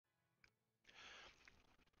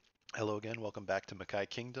Hello again, welcome back to Makai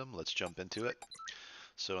Kingdom. Let's jump into it.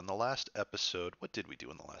 So in the last episode, what did we do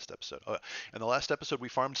in the last episode? Oh, in the last episode we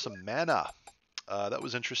farmed some mana. That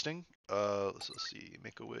was interesting. Let's see,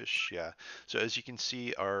 make a wish. Yeah. So as you can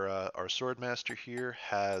see, our sword master here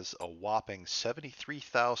has a whopping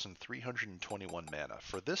 73,321 mana.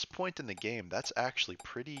 For this point in the game, that's actually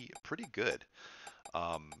pretty good.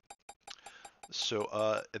 Um,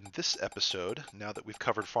 so in this episode, now that we've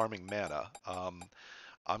covered farming mana,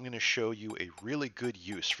 I'm going to show you a really good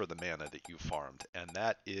use for the mana that you farmed, and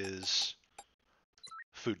that is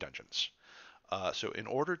food dungeons. So in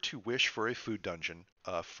order to wish for a food dungeon,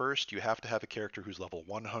 first you have to have a character who's level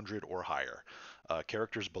 100 or higher.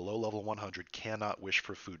 Characters below level 100 cannot wish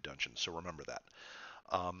for food dungeons, so remember that.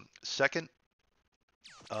 Second,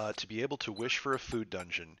 to be able to wish for a food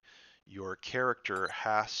dungeon, your character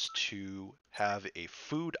has to have a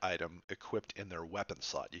food item equipped in their weapon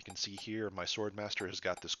slot. You can see here my swordmaster has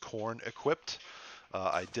got this corn equipped.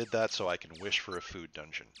 I did that so I can wish for a food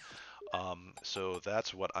dungeon. So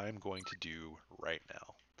that's what I'm going to do right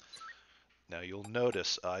now. Now you'll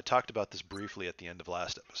notice, I talked about this briefly at the end of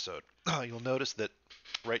last episode. You'll notice that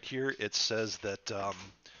right here it says that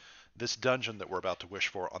this dungeon that we're about to wish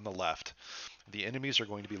for on the left, the enemies are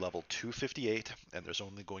going to be level 258 and there's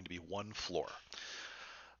only going to be one floor.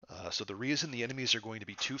 So the reason the enemies are going to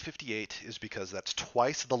be 258 is because that's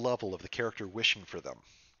twice the level of the character wishing for them.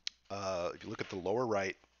 If you look at the lower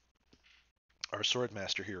right, our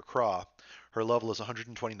swordmaster here, Craw, her level is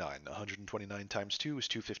 129. 129 times 2 is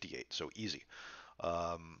 258, so easy.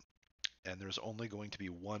 Um, and there's only going to be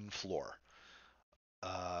one floor.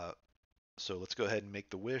 So let's go ahead and make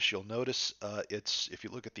the wish. You'll notice if you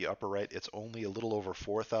look at the upper right, it's only a little over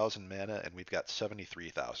 4,000 mana, and we've got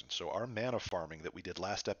 73,000. So our mana farming that we did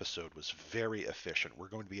last episode was very efficient. We're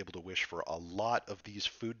going to be able to wish for a lot of these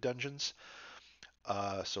food dungeons.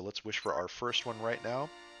 So let's wish for our first one right now.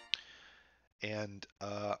 And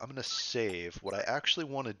I'm going to save. What I actually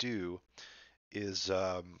want to do is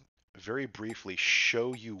very briefly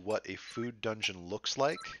show you what a food dungeon looks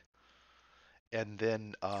like. And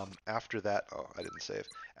then after that, oh, I didn't save.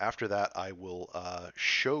 After that, I will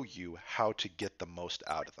show you how to get the most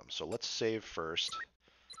out of them. So let's save first.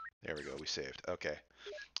 There we go, we saved. Okay,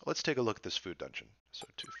 let's take a look at this food dungeon. So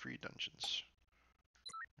to free dungeons.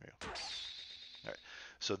 There we go. All right,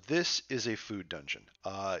 so this is a food dungeon.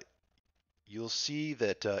 You'll see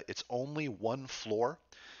that it's only one floor.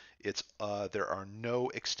 There are no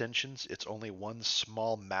extensions. It's only one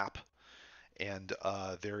small map. And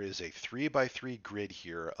there is a 3x3 grid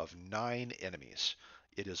here of 9 enemies.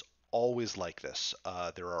 It is always like this.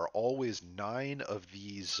 There are always 9 of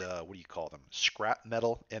these, what do you call them? Scrap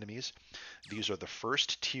metal enemies. These are the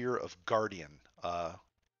first tier of Guardian, the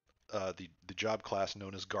job class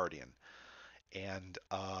known as Guardian. And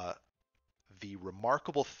the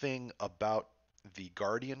remarkable thing about the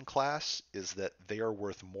Guardian class is that they are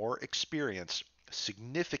worth more experience,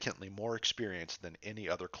 significantly more experience than any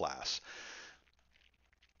other class.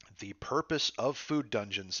 The purpose of food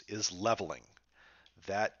dungeons is leveling.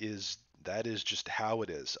 That is just how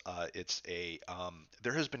it is.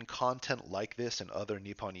 There has been content like this in other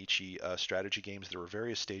Nippon Ichi strategy games. There were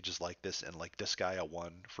various stages like this in like Disgaea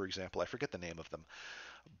 1, for example. I forget the name of them,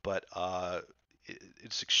 but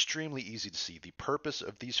it's extremely easy to see. The purpose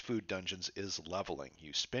of these food dungeons is leveling.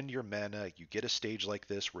 You spend your mana, you get a stage like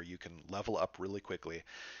this where you can level up really quickly,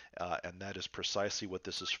 and that is precisely what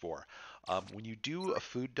this is for. When you do a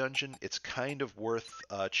food dungeon, it's kind of worth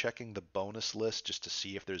checking the bonus list just to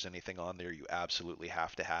see if there's anything on there you absolutely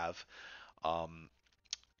have to have.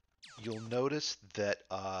 You'll notice that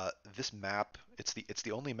this map, it's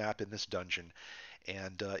the only map in this dungeon,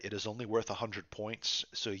 and it is only worth 100 points.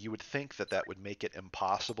 So you would think that that would make it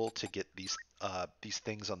impossible to get these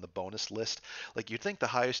things on the bonus list. Like you'd think the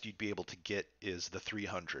highest you'd be able to get is the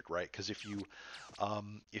 300, right? Because if you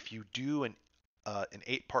do an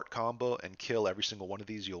 8-part combo and kill every single one of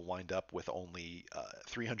these, you'll wind up with only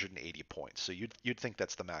 380 points. So you'd think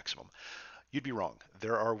that's the maximum. You'd be wrong.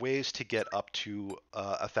 There are ways to get up to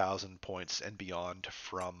 1,000 points and beyond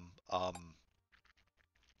from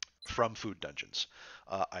food dungeons.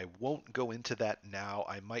 I won't go into that now.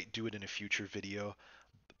 I might do it in a future video,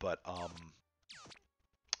 but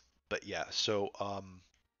yeah. So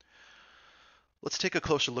let's take a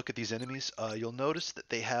closer look at these enemies. You'll notice that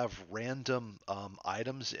they have random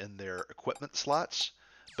items in their equipment slots,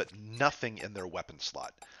 but nothing in their weapon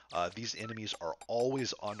slot. These enemies are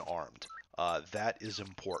always unarmed. That is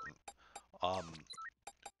important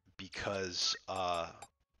because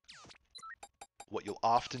what you'll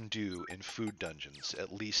often do in food dungeons,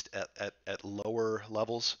 at least at lower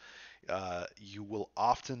levels, you will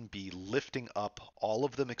often be lifting up all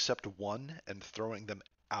of them except one and throwing them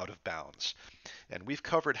out of bounds. And we've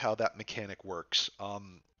covered how that mechanic works.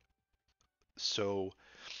 So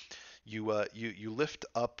you lift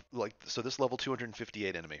up, like, so this level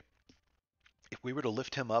 258 enemy. If we were to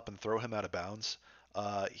lift him up and throw him out of bounds,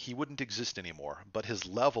 he wouldn't exist anymore, but his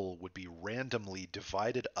level would be randomly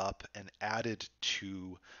divided up and added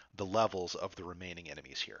to the levels of the remaining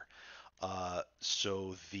enemies here.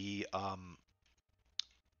 So the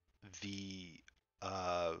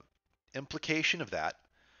uh, implication of that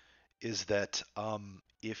is that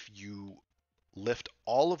if you lift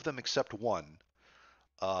all of them except one,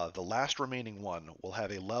 the last remaining one will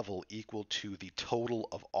have a level equal to the total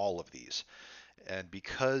of all of these. And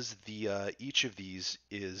because the each of these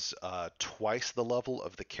is twice the level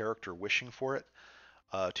of the character wishing for it,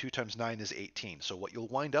 2 times 9 is 18. So what you'll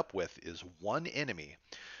wind up with is one enemy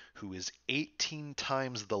who is 18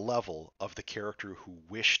 times the level of the character who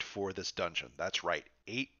wished for this dungeon. That's right,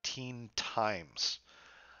 18 times.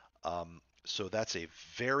 So that's a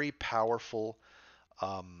very powerful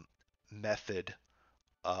method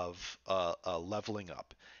of leveling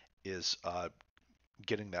up, is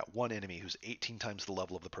getting that one enemy who's 18 times the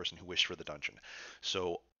level of the person who wished for the dungeon.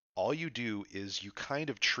 So all you do is you kind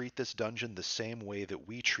of treat this dungeon the same way that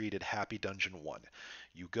we treated Happy Dungeon 1.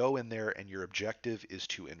 You go in there and your objective is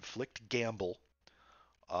to inflict gamble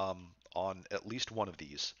on at least one of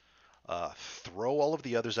these, throw all of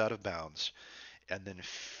the others out of bounds, and then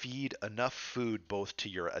feed enough food both to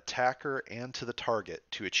your attacker and to the target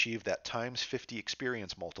to achieve that times 50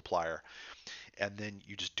 experience multiplier. And then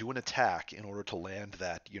you just do an attack in order to land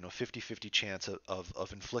that 50-50 chance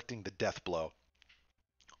of inflicting the death blow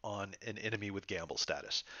on an enemy with gamble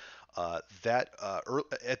status. At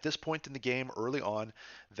this point in the game, early on,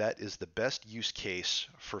 that is the best use case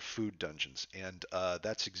for food dungeons, and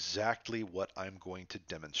that's exactly what I'm going to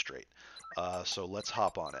demonstrate. So let's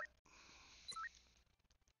hop on it.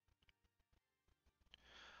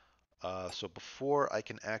 So before I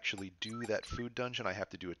can actually do that food dungeon, I have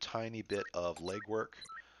to do a tiny bit of legwork.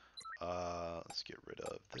 Let's get rid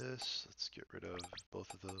of this. Let's get rid of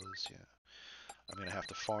both of those. Yeah. I'm going to have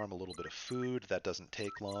to farm a little bit of food. That doesn't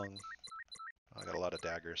take long. I got a lot of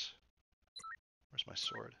daggers. Where's my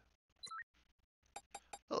sword?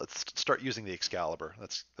 Well, let's start using the Excalibur.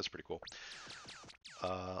 That's pretty cool.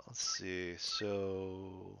 Let's see.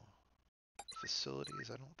 So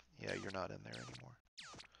facilities. Yeah, you're not in there anymore.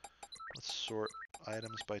 Let's sort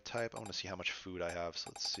items by type. I want to see how much food I have. So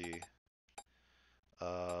let's see.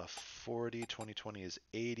 40, 20 is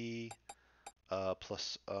 80.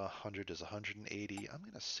 Plus 100 is 180. I'm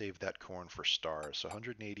going to save that corn for stars. So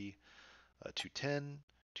 180, 210,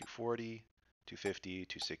 240, 250,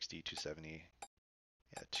 260, 270.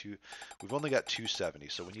 Yeah, we've only got 270,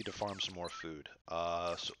 so we need to farm some more food.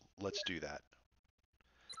 So let's do that.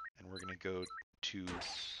 And we're going to go to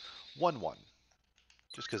 1-1,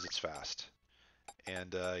 just because it's fast.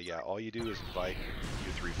 And yeah, all you do is invite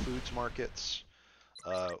your 3 foods markets.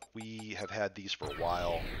 We have had these for a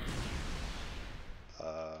while.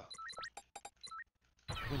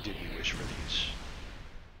 When did we wish for these?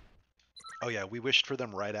 Oh yeah, we wished for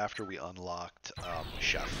them right after we unlocked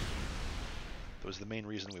Chef. That was the main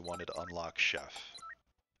reason we wanted to unlock Chef.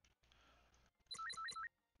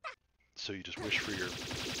 So you just wish for your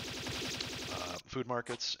food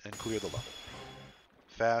markets and clear the level.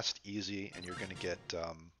 Fast, easy, and you're going to get,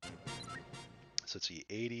 so let's see,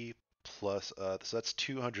 80 plus, so that's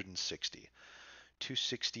 260.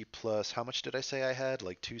 260 plus, how much did I say I had?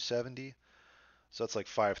 Like 270? So that's like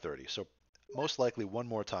 530. So most likely one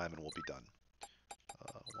more time and we'll be done.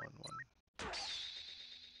 1-1.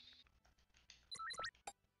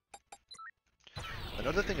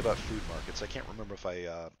 Another thing about food markets, I can't remember if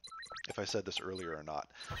I said this earlier or not.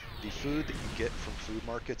 The food that you get from food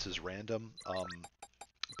markets is random,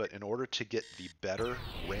 but in order to get the better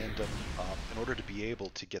random, in order to be able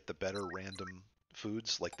to get the better random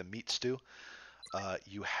foods like the meat stew,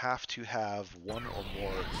 you have to have one or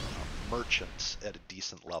more merchants at a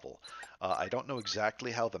decent level. I don't know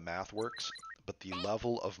exactly how the math works, but the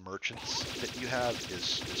level of merchants that you have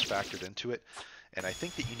is factored into it. And I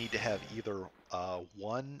think that you need to have either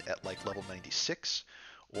one at like level 96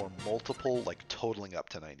 or multiple like totaling up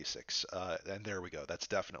to 96. And there we go. That's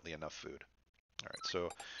definitely enough food. All right, so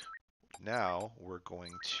now we're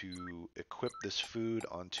going to equip this food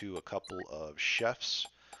onto a couple of chefs.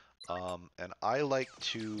 And I like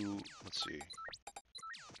to, let's see,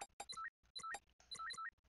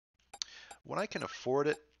 when I can afford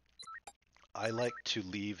it, I like to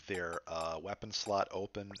leave their weapon slot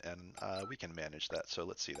open, and we can manage that. So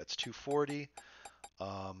let's see, that's 240.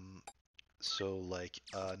 Um, so like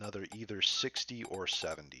another either 60 or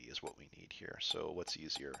 70 is what we need here. So what's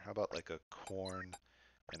easier? How about like a corn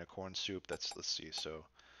and a corn soup? Let's see. So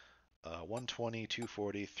 120,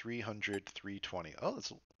 240, 300, 320. Oh,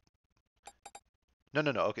 that's no,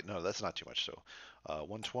 no, no. Okay, no, that's not too much. So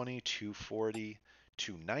 120, 240,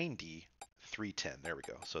 290, 310. There we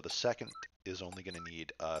go. So the second is only going to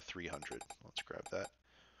need 300. Let's grab that.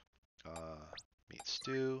 Meat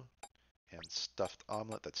stew and stuffed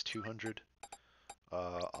omelet. That's 200.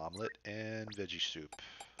 Omelet and veggie soup.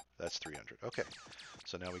 That's 300. Okay.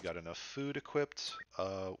 So now we got enough food equipped.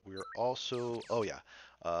 We're also, oh yeah,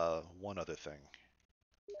 one other thing.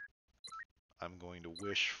 I'm going to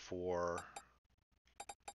wish for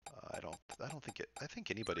I don't think it, I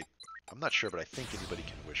think anybody, I'm not sure, but I think anybody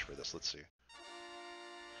can wish for this. Let's see.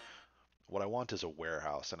 What I want is a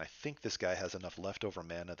warehouse, and I think this guy has enough leftover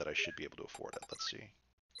mana that I should be able to afford it. Let's see.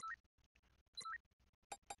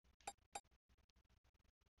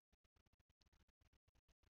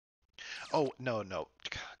 Oh, no, no.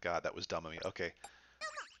 God, that was dumb of me. Okay.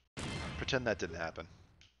 Pretend that didn't happen.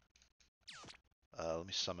 Let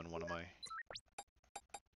me summon one of my...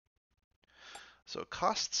 So it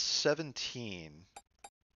costs 17.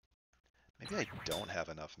 Maybe I don't have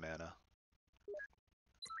enough mana.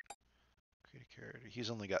 Create a character. He's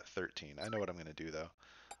only got 13. I know what I'm going to do, though.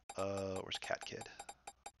 Where's Cat Kid?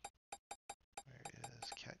 Where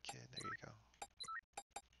is Cat Kid? There you go.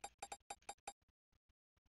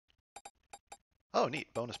 Oh,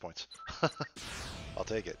 neat. Bonus points. I'll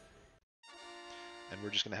take it. And we're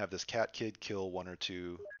just going to have this Cat Kid kill one or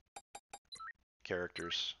two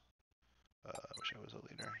characters. I wish I was a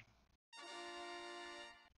leader.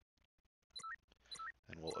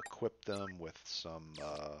 And we'll equip them with some...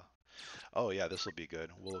 oh, yeah, this will be good.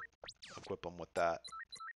 We'll equip them with that.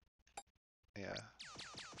 Yeah.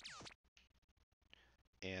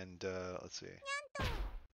 And, let's see.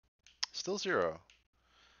 Still 0.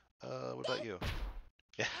 What about you?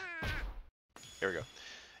 Yeah. Here we go.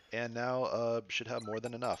 And now, should have more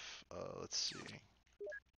than enough. Let's see.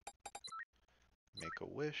 Make a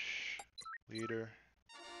wish. Leader.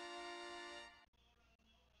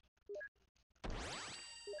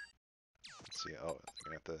 Let's see. Oh, you're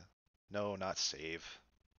gonna have to... No, not save.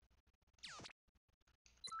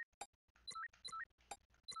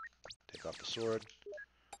 Take off the sword.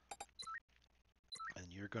 And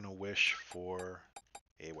you're gonna wish for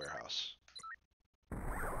a warehouse.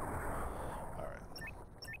 Alright.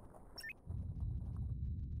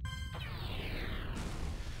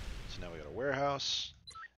 So now we got a warehouse,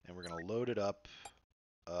 and we're gonna load it up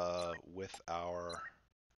with our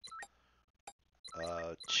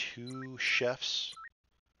 2 chefs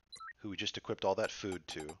who we just equipped all that food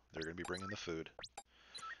to. They're gonna be bringing the food.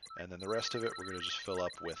 And then the rest of it we're going to just fill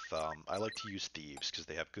up with, I like to use thieves because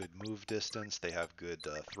they have good move distance, they have good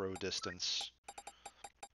throw distance.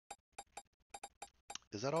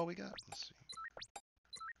 Is that all we got? Let's see.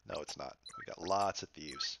 No, it's not. We got lots of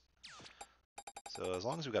thieves. So as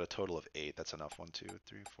long as we got a total of 8, that's enough. 1, 2,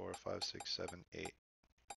 3, 4, 5, 6, 7, 8.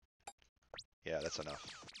 Yeah, that's enough.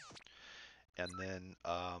 And then,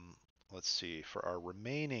 let's see, for our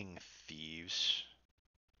remaining thieves,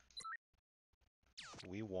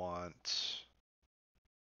 we want,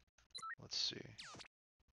 let's see. Let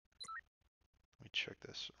me check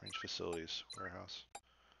this. Range facilities, warehouse.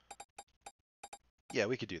 Yeah,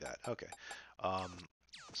 we could do that. Okay.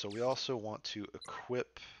 So we also want to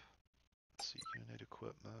equip. Let's see, unit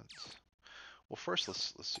equipment. Well, first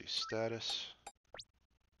let's see status.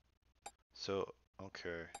 So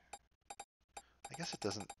okay, I guess it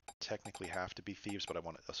doesn't technically have to be thieves, but I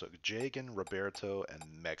want it. So Jagan, Roberto, and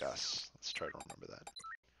Megas. Let's try to remember that.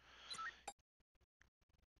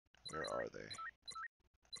 Where are they?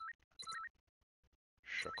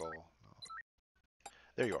 Shuckle. No.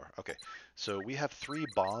 There you are. Okay, so we have 3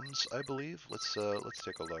 bombs, I believe. Let's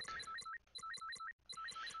take a look.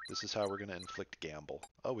 This is how we're going to inflict gamble.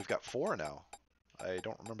 Oh, we've got 4 now. I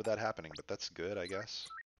don't remember that happening, but that's good, I guess.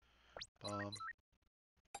 Bomb.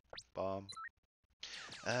 Bomb.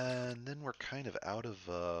 And then we're kind of out of,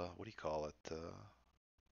 what do you call it?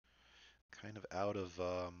 Kind of out of,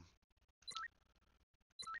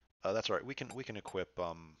 that's all right. We can equip,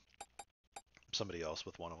 somebody else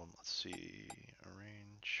with one of them. Let's see.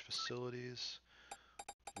 Arrange facilities.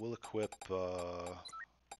 We'll equip,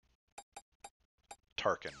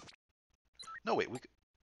 Tarkin. No, wait,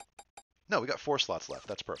 no, we got 4 slots left.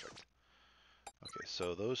 That's perfect. Okay,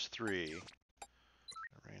 so those 3.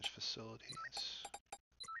 Arrange facilities.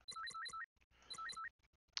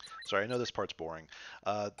 Sorry, I know this part's boring.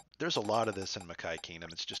 There's a lot of this in Makai Kingdom.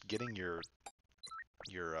 It's just your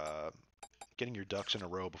getting your ducks in a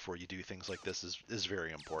row before you do things like this is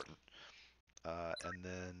very important. And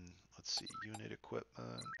then let's see, unit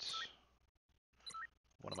equipment.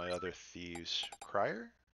 One of my other thieves, Crier.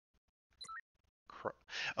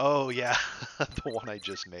 Oh yeah, the one I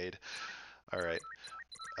just made. All right.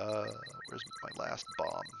 Where's my last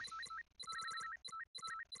bomb?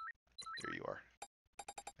 There you are.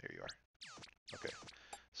 There you are. Okay.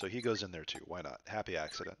 So he goes in there too. Why not? Happy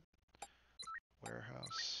accident.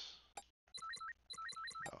 Warehouse.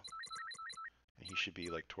 No. And he should be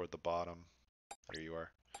like toward the bottom. There you are.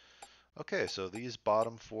 Okay, so these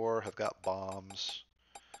bottom four have got bombs.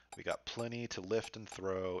 We got plenty to lift and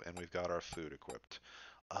throw, and we've got our food equipped.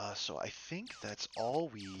 So I think that's all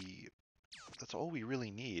we really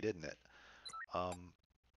need, isn't it?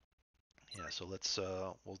 Yeah, so let's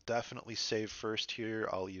we'll definitely save first here.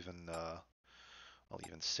 I'll even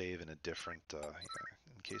save in a different yeah,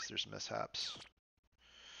 in case there's mishaps.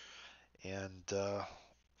 And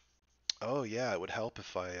oh yeah, it would help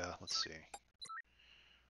if I let's see.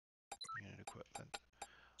 Unit equipment.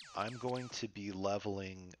 I'm going to be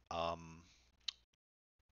leveling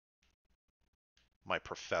my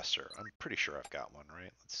professor. I'm pretty sure I've got one,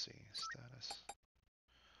 right? Let's see. Status.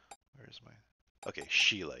 Where's my Okay,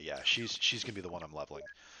 Sheila. Yeah, she's gonna be the one I'm leveling.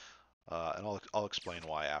 And I'll explain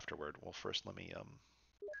why afterward. Well, first let me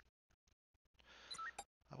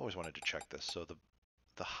I've always wanted to check this. So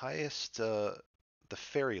the highest the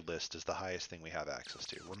fairy list is the highest thing we have access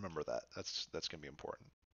to. Remember that. That's gonna be important.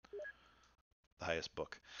 The highest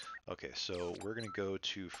book. Okay, so we're gonna go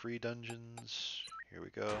to free dungeons. Here we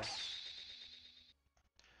go.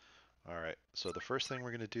 All right. So the first thing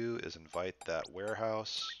we're gonna do is invite that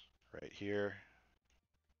warehouse right here.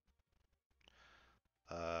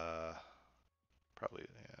 Probably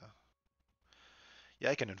yeah. Yeah,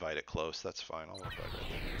 I can invite it close. That's fine. I'll invite right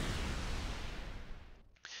there.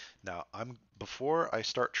 Now, before I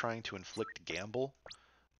start trying to inflict gamble,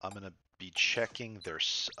 I'm going to be checking their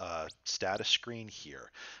status screen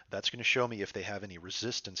here. That's going to show me if they have any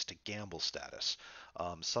resistance to gamble status.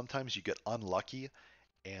 Sometimes you get unlucky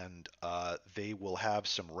and they will have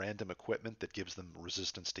some random equipment that gives them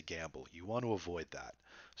resistance to gamble. You want to avoid that.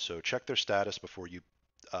 So check their status before you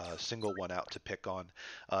single one out to pick on.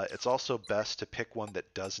 It's also best to pick one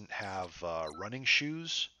that doesn't have running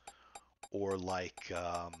shoes or like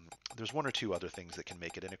there's one or two other things that can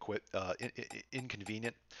make it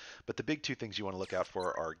inconvenient. But the big two things you want to look out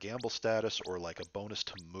for are gamble status or like a bonus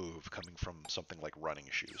to move coming from something like running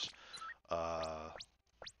shoes.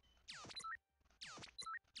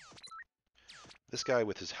 This guy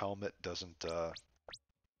with his helmet doesn't,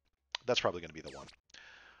 that's probably going to be the one.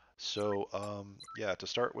 So yeah, to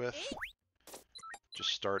start with,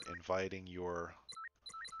 just start inviting your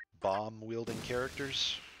bomb wielding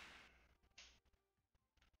characters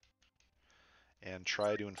and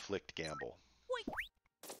try to inflict gamble.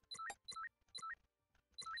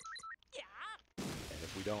 And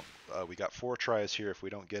if we don't, we got 4 tries here. If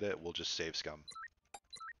we don't get it, we'll just save scum.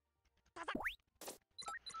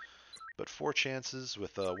 But 4 chances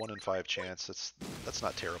with a 1 in 5 chance, that's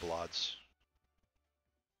not terrible odds.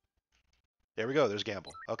 There we go, there's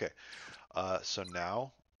gamble. Okay, so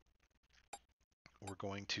now we're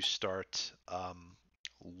going to start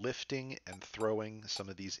lifting and throwing some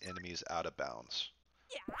of these enemies out of bounds.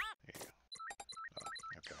 There you go. Oh,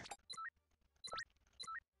 okay.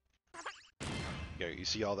 Yeah, you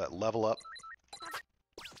see all that level up?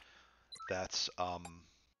 That's going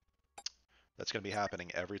to be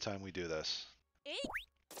happening every time we do this.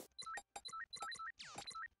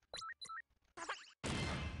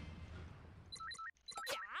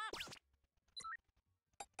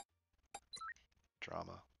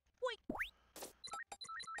 Drama.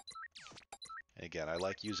 And again, I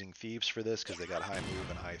like using thieves for this because they got high move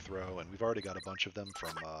and high throw, and we've already got a bunch of them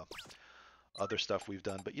from other stuff we've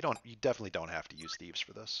done, but you definitely don't have to use thieves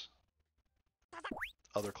for this.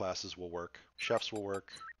 Other classes will work. Chefs will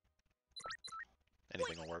work.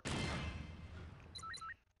 Anything will work.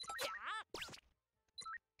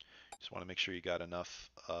 Just want to make sure you got enough.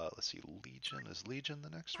 Let's see, Legion. Is Legion the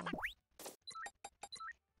next one?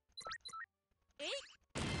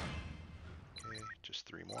 Okay, just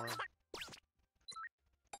 3 more.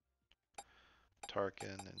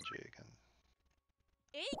 Tarkin and Jagan.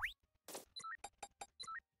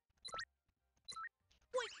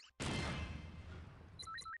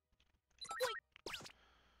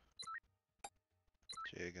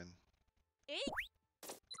 Jagan.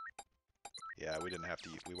 Yeah, we didn't have to.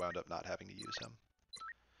 We wound up not having to use him.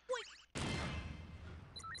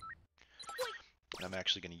 I'm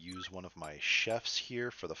actually going to use one of my chefs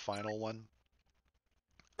here for the final one.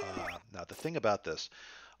 Now the thing about this,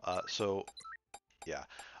 so yeah,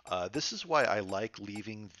 this is why I like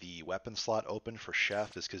leaving the weapon slot open for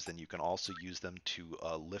chef, is because then you can also use them to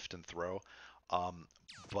lift and throw. Um,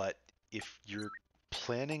 but if you're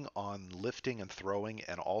planning on lifting and throwing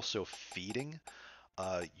and also feeding,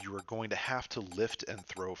 you are going to have to lift and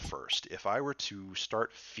throw first. If I were to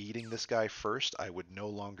start feeding this guy first, I would no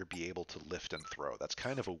longer be able to lift and throw. That's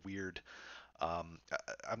kind of a weird. I'm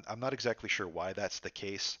not exactly sure why that's the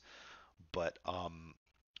case, but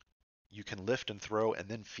you can lift and throw and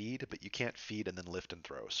then feed, but you can't feed and then lift and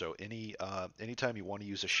throw. So anytime you want to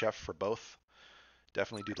use a chef for both,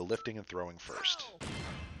 definitely do the lifting and throwing first.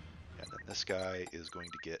 And then this guy is going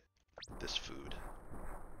to get this food.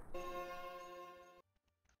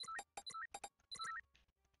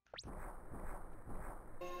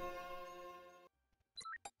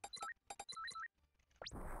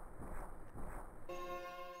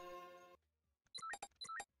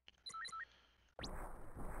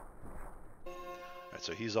 Alright,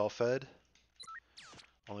 so he's all fed.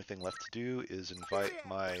 Only thing left to do is invite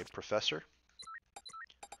my professor.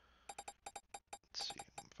 Let's see,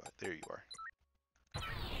 there you are.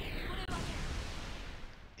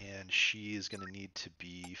 And she's going to need to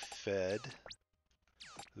be fed.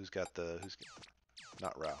 Who's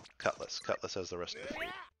not Rao, Cutlass. Cutlass has the rest of the food.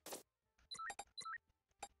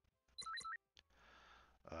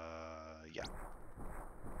 Yeah.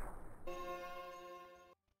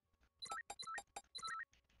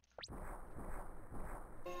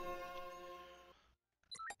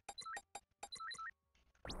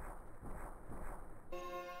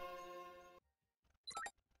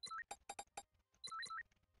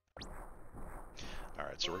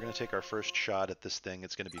 Alright, so we're going to take our first shot at this thing.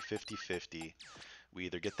 It's going to be 50-50. We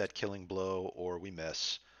either get that killing blow or we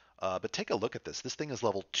miss. But take a look at this. This thing is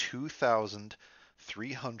level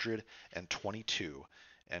 2,322.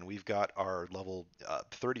 And we've got our level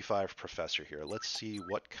 35 professor here. Let's see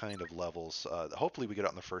what kind of levels. Hopefully we get it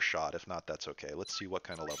on the first shot. If not, that's okay. Let's see what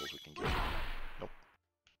kind of levels we can get. Nope.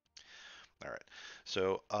 All right.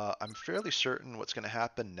 So I'm fairly certain what's going to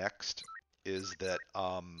happen next is that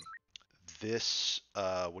this,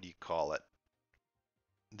 what do you call it?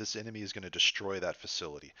 This enemy is going to destroy that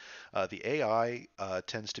facility. The AI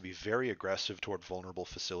tends to be very aggressive toward vulnerable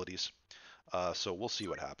facilities. So we'll see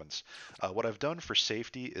what happens. What I've done for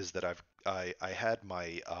safety is that I had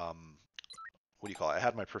my what do you call it? I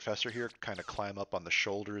had my professor here kind of climb up on the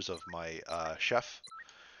shoulders of my chef,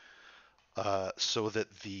 so that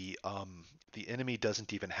the enemy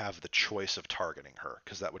doesn't even have the choice of targeting her,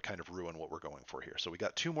 because that would kind of ruin what we're going for here. So we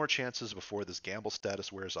got 2 more chances before this gamble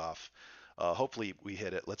status wears off. Hopefully we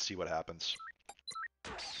hit it. Let's see what happens.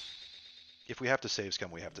 If we have to save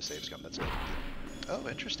scum, we have to save scum. That's no big deal. Oh,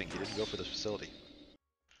 interesting. He didn't go for this facility.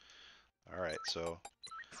 All right, so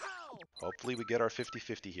hopefully we get our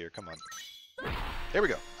 50-50 here. Come on. There we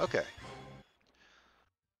go. Okay.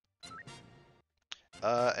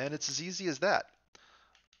 And it's as easy as that.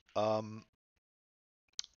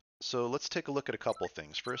 So let's take a look at a couple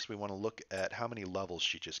things. First, we want to look at how many levels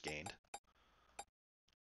she just gained.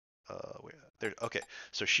 Okay,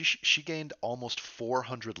 so she gained almost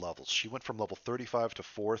 400 levels. She went from level 35 to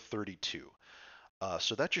 432.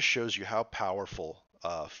 So that just shows you how powerful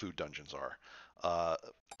food dungeons are.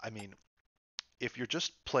 I mean, if you're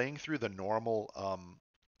just playing through the normal,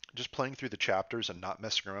 just playing through the chapters and not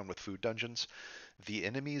messing around with food dungeons, the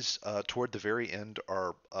enemies toward the very end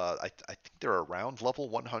are, I think they're around level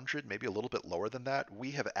 100, maybe a little bit lower than that.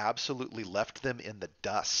 We have absolutely left them in the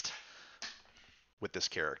dust with this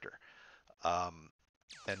character.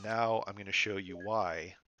 And now I'm going to show you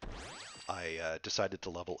why I decided to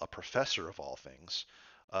level a professor of all things.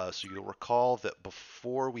 So you'll recall that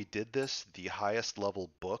before we did this, the highest level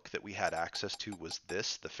book that we had access to was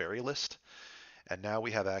this, the Fairy List. And now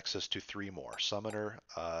we have access to 3 more: Summoner,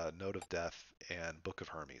 Note of Death, and Book of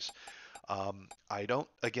Hermes. I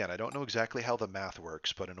don't know exactly how the math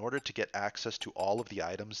works, but in order to get access to all of the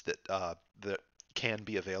items that can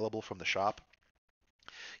be available from the shop,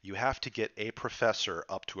 you have to get a professor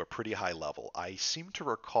up to a pretty high level. I seem to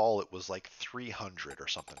recall it was like 300 or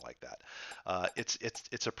something like that.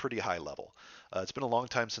 It's a pretty high level. It's been a long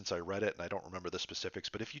time since I read it, and I don't remember the specifics.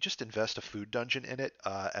 But if you just invest a food dungeon in it,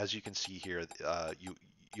 as you can see here,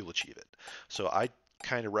 you'll achieve it. So I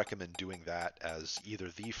kind of recommend doing that as either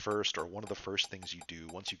the first or one of the first things you do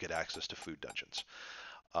once you get access to food dungeons.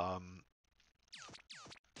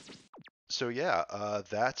 So yeah,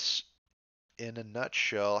 that's in a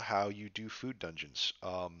nutshell how you do food dungeons.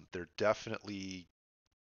 They're definitely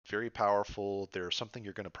very powerful. They're something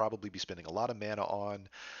you're going to probably be spending a lot of mana on.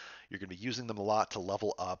 You're going to be using them a lot to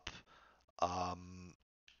level up. Um,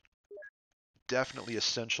 Definitely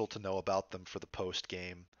essential to know about them for the post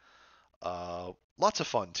game. Lots of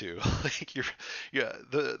fun too. Like yeah,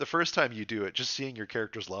 the first time you do it, just seeing your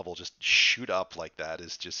character's level just shoot up like that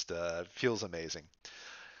is just feels amazing.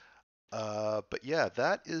 But yeah,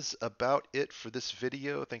 that is about it for this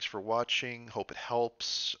video. Thanks for watching. Hope it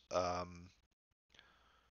helps.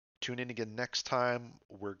 Tune in again next time.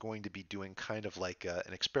 We're going to be doing kind of like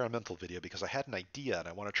an experimental video because I had an idea and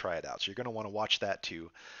I want to try it out. So you're going to want to watch that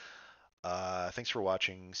too. Thanks for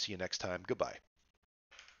watching. See you next time. Goodbye.